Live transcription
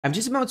I'm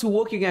just about to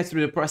walk you guys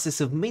through the process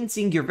of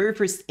minting your very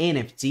first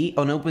NFT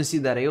on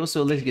OpenSea.io,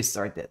 so let's get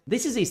started.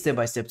 This is a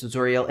step-by-step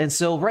tutorial, and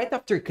so right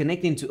after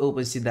connecting to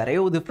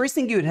OpenSea.io, the first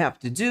thing you would have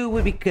to do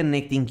would be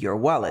connecting your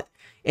wallet.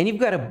 And you've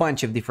got a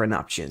bunch of different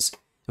options,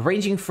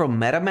 ranging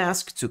from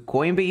MetaMask to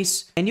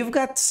Coinbase, and you've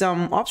got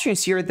some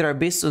options here that are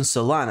based on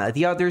Solana.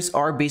 The others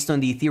are based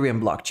on the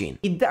Ethereum blockchain.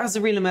 It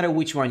doesn't really matter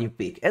which one you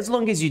pick. As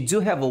long as you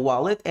do have a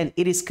wallet and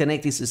it is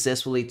connected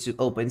successfully to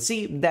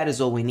OpenSea, that is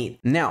all we need.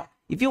 Now,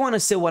 if you want to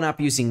set one up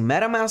using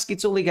MetaMask,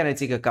 it's only going to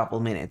take a couple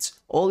minutes.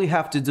 All you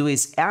have to do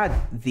is add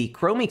the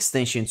Chrome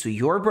extension to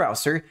your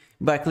browser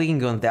by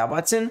clicking on that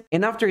button.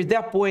 And after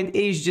that point,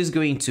 it is just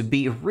going to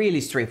be really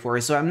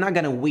straightforward. So I'm not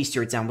going to waste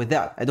your time with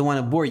that. I don't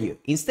want to bore you.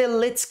 Instead,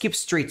 let's skip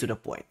straight to the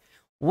point.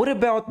 What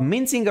about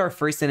minting our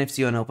first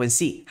NFT on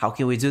OpenSea? How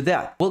can we do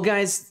that? Well,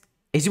 guys,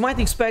 as you might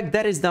expect,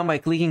 that is done by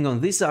clicking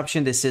on this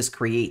option that says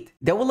create.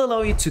 That will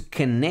allow you to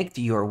connect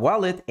your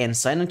wallet and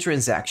sign a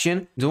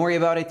transaction. Don't worry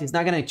about it, it's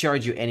not going to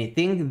charge you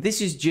anything.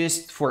 This is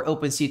just for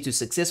OpenSea to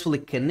successfully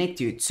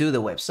connect you to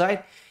the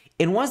website.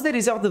 And once that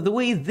is out of the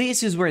way,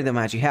 this is where the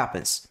magic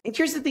happens. And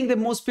here's the thing that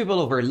most people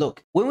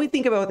overlook. When we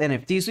think about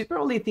NFTs, we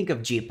probably think of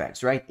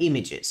JPEGs, right?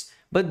 Images.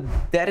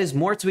 But that is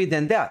more to it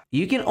than that.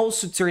 You can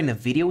also turn a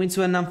video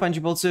into a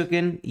non-fungible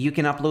token, you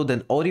can upload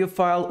an audio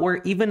file, or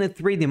even a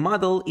 3D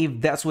model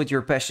if that's what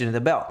you're passionate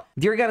about.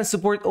 They're gonna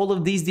support all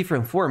of these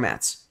different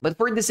formats. But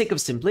for the sake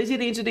of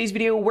simplicity in today's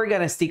video, we're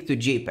gonna stick to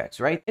JPEGs,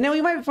 right? And now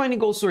you might be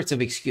finding all sorts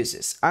of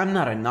excuses. I'm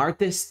not an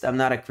artist, I'm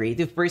not a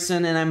creative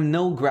person, and I'm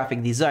no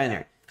graphic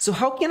designer. So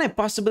how can I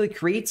possibly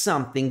create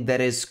something that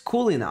is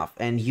cool enough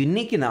and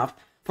unique enough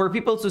for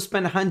people to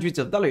spend hundreds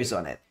of dollars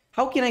on it?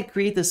 How can I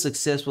create a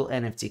successful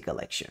NFT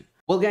collection?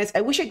 Well, guys,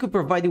 I wish I could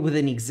provide you with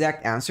an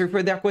exact answer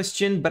for that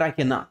question, but I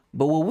cannot.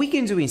 But what we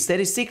can do instead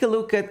is take a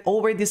look at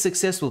already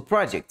successful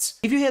projects.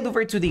 If you head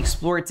over to the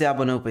Explore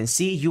tab on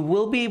OpenSea, you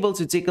will be able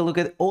to take a look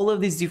at all of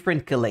these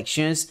different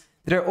collections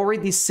that are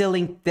already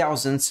selling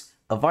thousands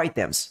of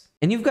items.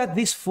 And you've got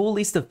this full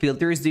list of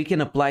filters that you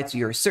can apply to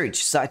your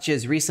search, such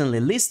as recently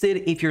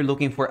listed if you're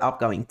looking for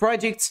upcoming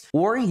projects,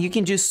 or you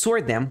can just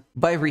sort them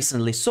by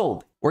recently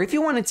sold. Or if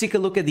you want to take a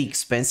look at the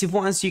expensive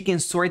ones, you can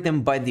sort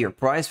them by their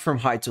price from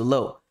high to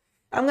low.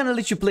 I'm gonna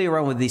let you play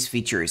around with these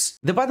features.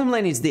 The bottom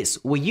line is this: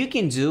 what you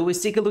can do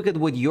is take a look at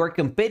what your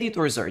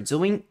competitors are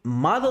doing,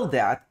 model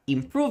that,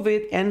 improve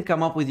it, and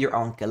come up with your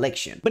own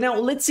collection. But now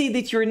let's say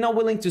that you're not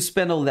willing to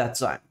spend all that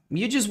time.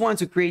 You just want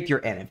to create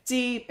your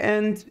NFT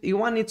and you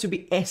want it to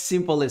be as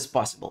simple as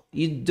possible.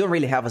 You don't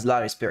really have a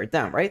lot of spare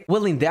time, right?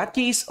 Well, in that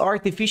case,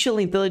 artificial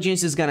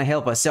intelligence is gonna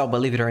help us out,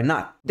 believe it or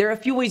not. There are a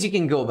few ways you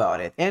can go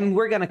about it, and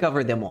we're gonna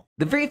cover them all.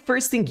 The very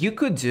first thing you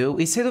could do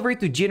is head over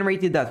to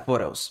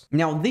generated.photos.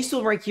 Now, this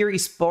tool right here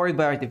is powered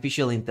by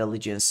artificial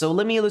intelligence, so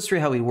let me illustrate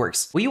how it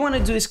works. What you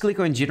wanna do is click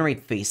on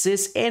generate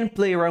faces and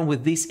play around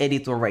with this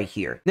editor right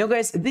here. Now,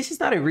 guys, this is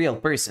not a real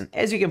person,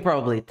 as you can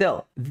probably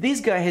tell. This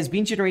guy has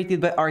been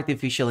generated by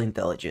artificial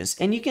intelligence,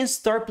 and you can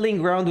start playing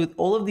around with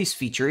all of these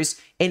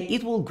features and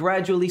it will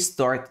gradually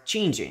start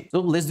changing. So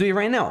let's do it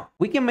right now.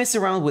 We can mess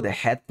around with the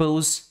head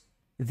pose,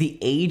 the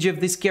age of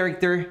this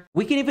character,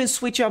 we can even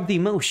switch up the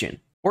emotion,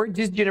 or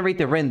just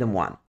generate a random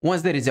one.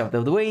 Once that is out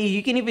of the way,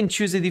 you can even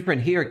choose a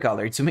different hair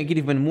color to make it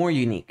even more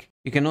unique.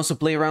 You can also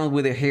play around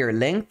with the hair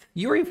length.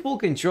 You're in full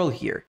control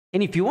here.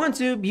 And if you want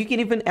to, you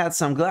can even add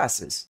some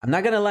glasses. I'm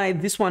not gonna lie,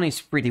 this one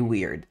is pretty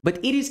weird, but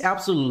it is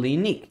absolutely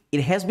unique.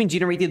 It has been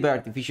generated by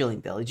artificial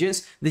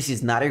intelligence. This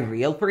is not a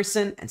real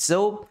person, and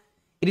so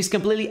it is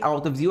completely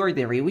out of the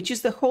ordinary, which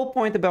is the whole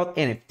point about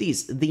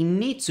NFTs. They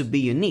need to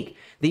be unique.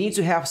 They need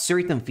to have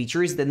certain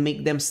features that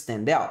make them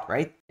stand out,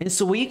 right? And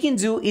so what you can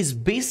do is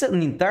base an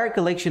entire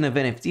collection of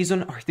NFTs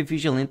on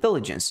artificial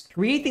intelligence.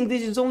 Creating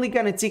this is only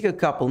gonna take a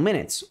couple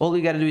minutes. All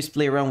you gotta do is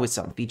play around with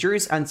some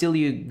features until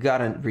you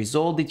got a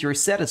result that you're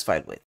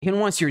satisfied with. And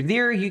once you're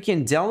there, you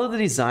can download the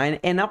design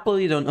and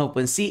upload it on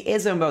OpenSea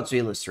as I'm about to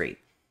illustrate.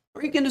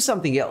 Or you can do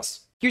something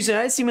else. Here's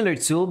another similar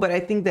tool, but I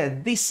think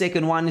that this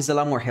second one is a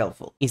lot more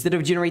helpful. Instead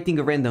of generating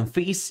a random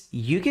face,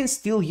 you can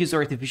still use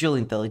artificial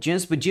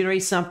intelligence, but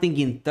generate something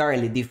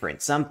entirely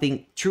different,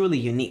 something truly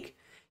unique.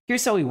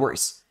 Here's how it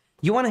works.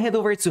 You want to head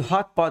over to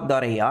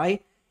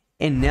hotpot.ai,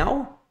 and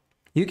now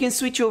you can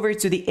switch over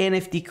to the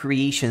NFT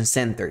Creation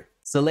Center.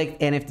 Select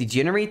NFT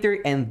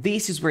Generator, and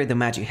this is where the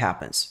magic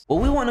happens.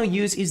 What we want to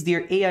use is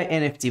their AI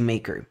NFT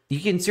Maker.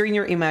 You can turn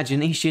your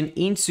imagination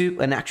into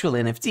an actual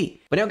NFT.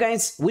 But now,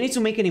 guys, we need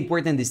to make an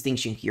important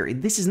distinction here.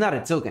 This is not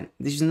a token.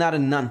 This is not a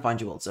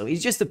non-fungible, so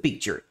it's just a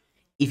picture.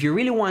 If you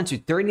really want to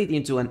turn it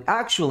into an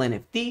actual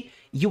NFT,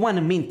 you want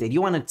to mint it,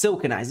 you want to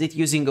tokenize it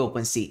using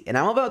OpenSea. And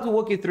I'm about to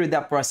walk you through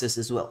that process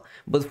as well.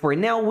 But for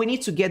now, we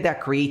need to get that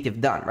creative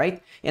done,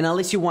 right? And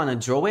unless you want to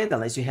draw it,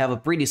 unless you have a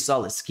pretty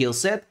solid skill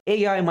set,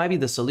 AI might be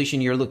the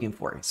solution you're looking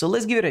for. So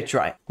let's give it a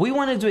try. What we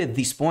want to do at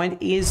this point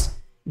is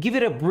give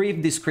it a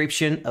brief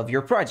description of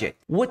your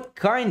project. What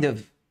kind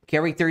of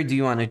character do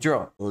you want to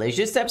draw? Let's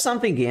just type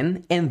something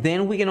in, and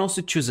then we can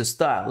also choose a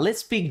style.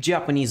 Let's pick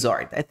Japanese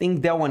art. I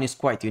think that one is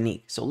quite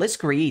unique, so let's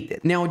create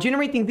it. Now,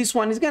 generating this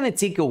one is gonna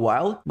take a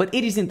while, but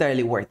it is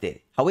entirely worth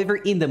it. However,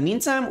 in the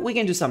meantime, we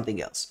can do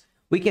something else.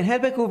 We can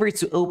head back over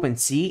to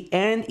OpenSea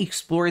and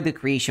explore the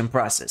creation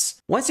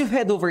process. Once you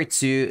head over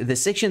to the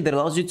section that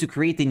allows you to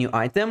create a new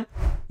item,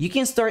 you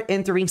can start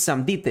entering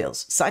some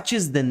details, such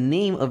as the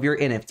name of your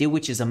NFT,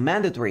 which is a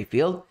mandatory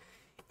field,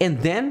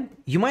 and then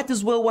you might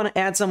as well want to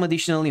add some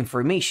additional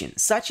information,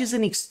 such as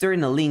an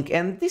external link,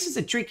 and this is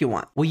a tricky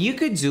one. What you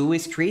could do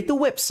is create a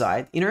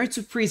website in order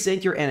to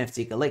present your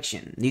NFT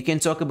collection. You can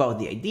talk about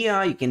the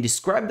idea, you can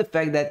describe the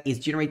fact that it's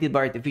generated by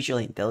artificial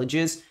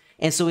intelligence,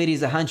 and so it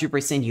is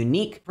 100%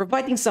 unique.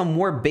 Providing some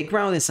more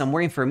background and some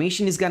more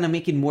information is gonna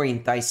make it more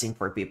enticing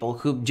for people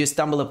who just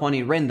stumble upon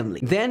it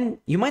randomly. Then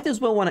you might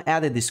as well want to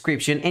add a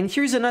description, and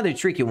here's another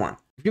tricky one.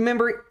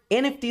 Remember,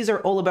 NFTs are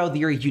all about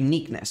their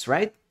uniqueness,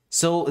 right?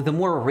 So the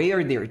more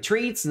rare their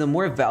traits, the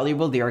more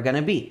valuable they are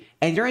gonna be.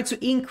 And in order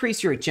to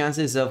increase your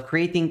chances of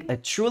creating a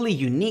truly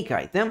unique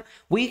item,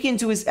 what you can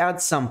do is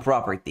add some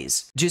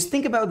properties. Just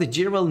think about the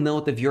general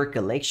note of your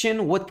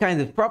collection, what kind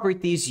of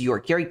properties your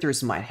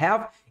characters might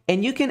have,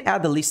 and you can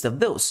add a list of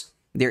those.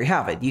 There you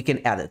have it. You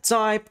can add a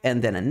type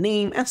and then a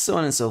name and so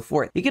on and so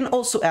forth. You can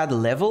also add a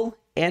level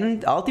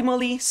and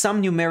ultimately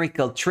some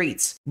numerical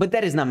traits, but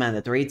that is not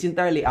mandatory. It's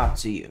entirely up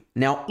to you.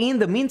 Now, in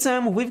the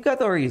meantime, we've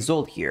got our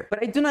result here,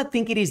 but I do not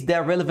think it is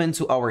that relevant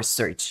to our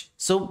search.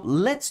 So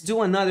let's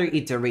do another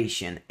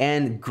iteration,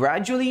 and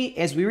gradually,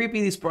 as we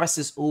repeat this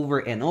process over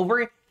and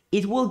over,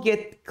 it will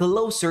get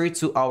closer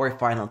to our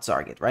final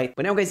target, right?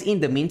 But now guys, in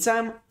the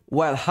meantime,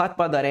 while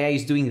Hotpot.ai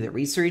is doing the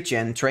research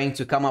and trying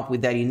to come up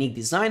with that unique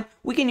design,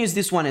 we can use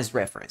this one as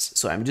reference.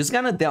 So I'm just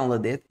gonna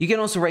download it. You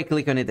can also right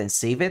click on it and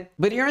save it.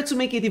 But in order to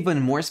make it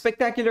even more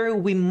spectacular,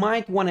 we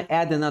might want to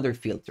add another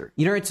filter.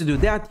 In order to do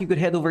that, you could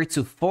head over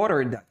to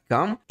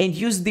Fodor.com and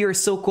use their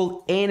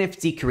so-called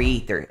NFT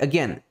creator.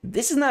 Again,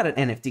 this is not an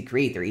NFT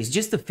creator, it's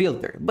just a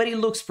filter, but it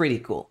looks pretty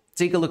cool.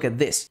 Take a look at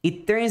this.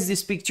 It turns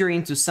this picture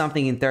into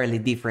something entirely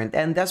different,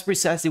 and that's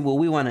precisely what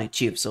we want to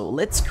achieve. So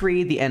let's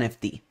create the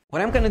NFT.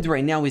 What I'm gonna do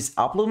right now is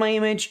upload my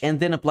image and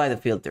then apply the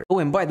filter. Oh,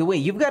 and by the way,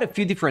 you've got a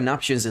few different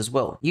options as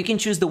well. You can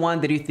choose the one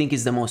that you think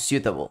is the most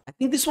suitable. I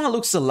think this one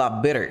looks a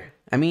lot better.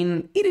 I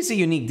mean, it is a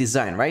unique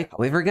design, right?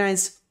 However,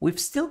 guys, we've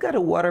still got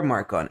a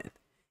watermark on it.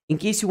 In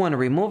case you want to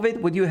remove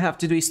it, what you have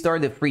to do is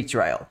start a free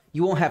trial.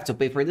 You won't have to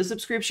pay for the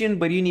subscription,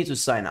 but you need to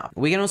sign up.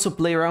 We can also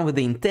play around with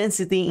the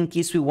intensity in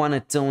case we want to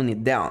tone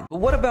it down.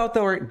 But what about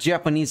our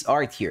Japanese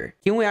art here?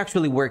 Can we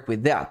actually work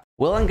with that?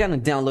 Well, I'm gonna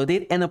download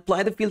it and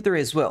apply the filter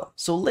as well.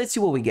 So let's see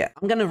what we get.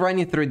 I'm gonna run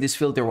it through this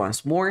filter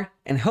once more,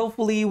 and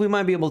hopefully we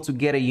might be able to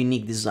get a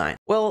unique design.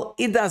 Well,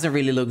 it doesn't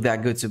really look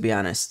that good, to be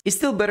honest. It's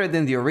still better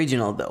than the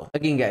original though.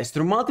 Again guys,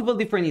 through multiple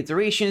different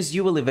iterations,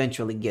 you will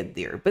eventually get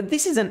there. But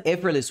this is an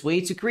effortless way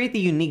to create a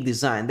unique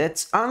design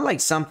that's unlike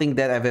something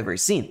that I've ever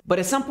seen. But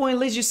at some point,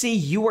 let's just say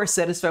you are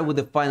satisfied with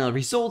the final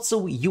result,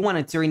 so you want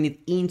to turn it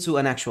into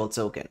an actual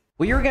token.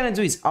 What you're gonna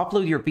do is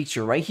upload your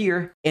picture right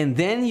here, and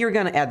then you're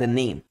gonna add a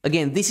name.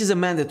 Again, this is a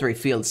mandatory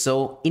field,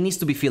 so it needs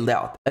to be filled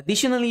out.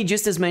 Additionally,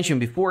 just as mentioned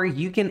before,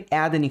 you can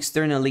add an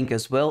external link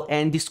as well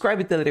and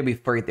describe it a little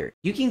bit further.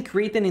 You can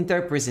create an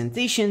entire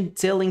presentation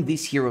telling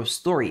this hero's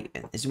story,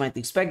 and as you might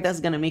expect, that's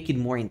gonna make it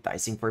more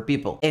enticing for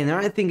people. And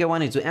another thing I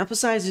wanted to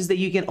emphasize is that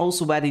you can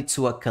also add it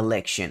to a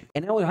collection,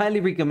 and I would highly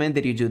recommend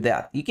that you do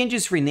that. You can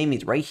just rename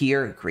it right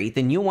here, create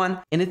a new one,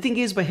 and the thing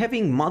is, by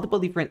having multiple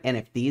different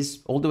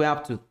NFTs, all the way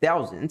up to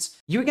thousands,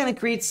 you're gonna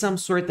create some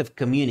sort of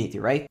community,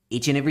 right?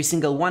 Each and every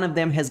single one of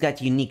them has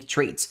got unique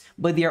traits,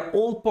 but they are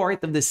all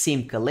part of the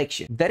same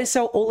collection. That is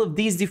how all of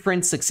these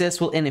different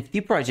successful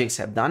NFT projects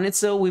have done it,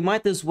 so we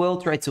might as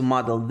well try to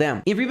model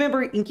them. And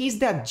remember, in case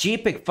that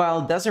JPEG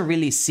file doesn't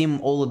really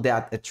seem all of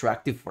that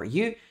attractive for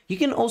you, you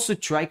can also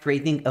try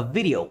creating a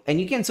video and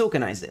you can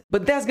tokenize it.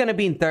 But that's gonna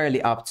be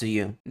entirely up to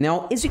you.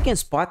 Now, as you can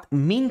spot,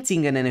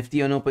 minting an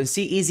NFT on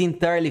OpenSea is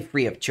entirely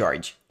free of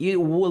charge. You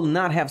will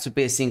not have to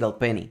pay a single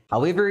penny.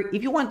 However,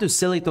 if you want to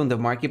sell it on the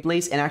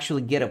marketplace and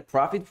actually get a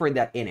profit for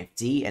that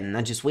NFT and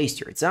not just waste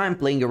your time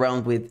playing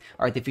around with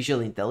artificial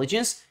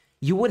intelligence,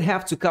 you would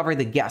have to cover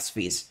the gas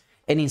fees.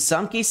 And in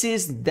some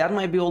cases, that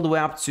might be all the way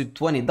up to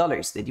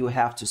 $20 that you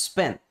have to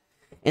spend.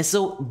 And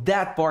so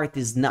that part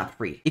is not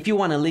free. If you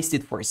want to list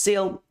it for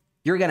sale,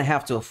 you're gonna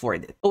have to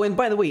afford it. Oh, and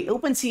by the way,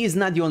 OpenSea is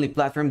not the only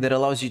platform that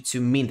allows you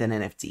to mint an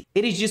NFT.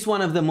 It is just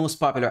one of the most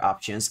popular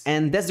options,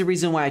 and that's the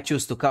reason why I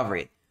chose to cover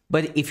it.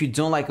 But if you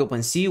don't like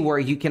OpenSea, or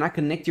you cannot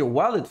connect your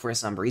wallet for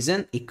some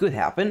reason, it could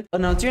happen.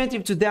 An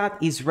alternative to that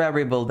is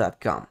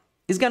Rarible.com.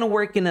 It's gonna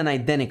work in an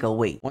identical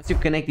way. Once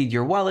you've connected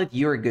your wallet,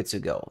 you're good to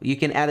go. You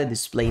can add a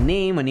display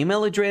name, an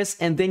email address,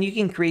 and then you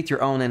can create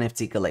your own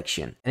NFT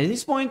collection. And at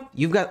this point,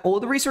 you've got all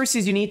the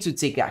resources you need to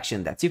take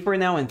action. That's it for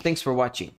now, and thanks for watching.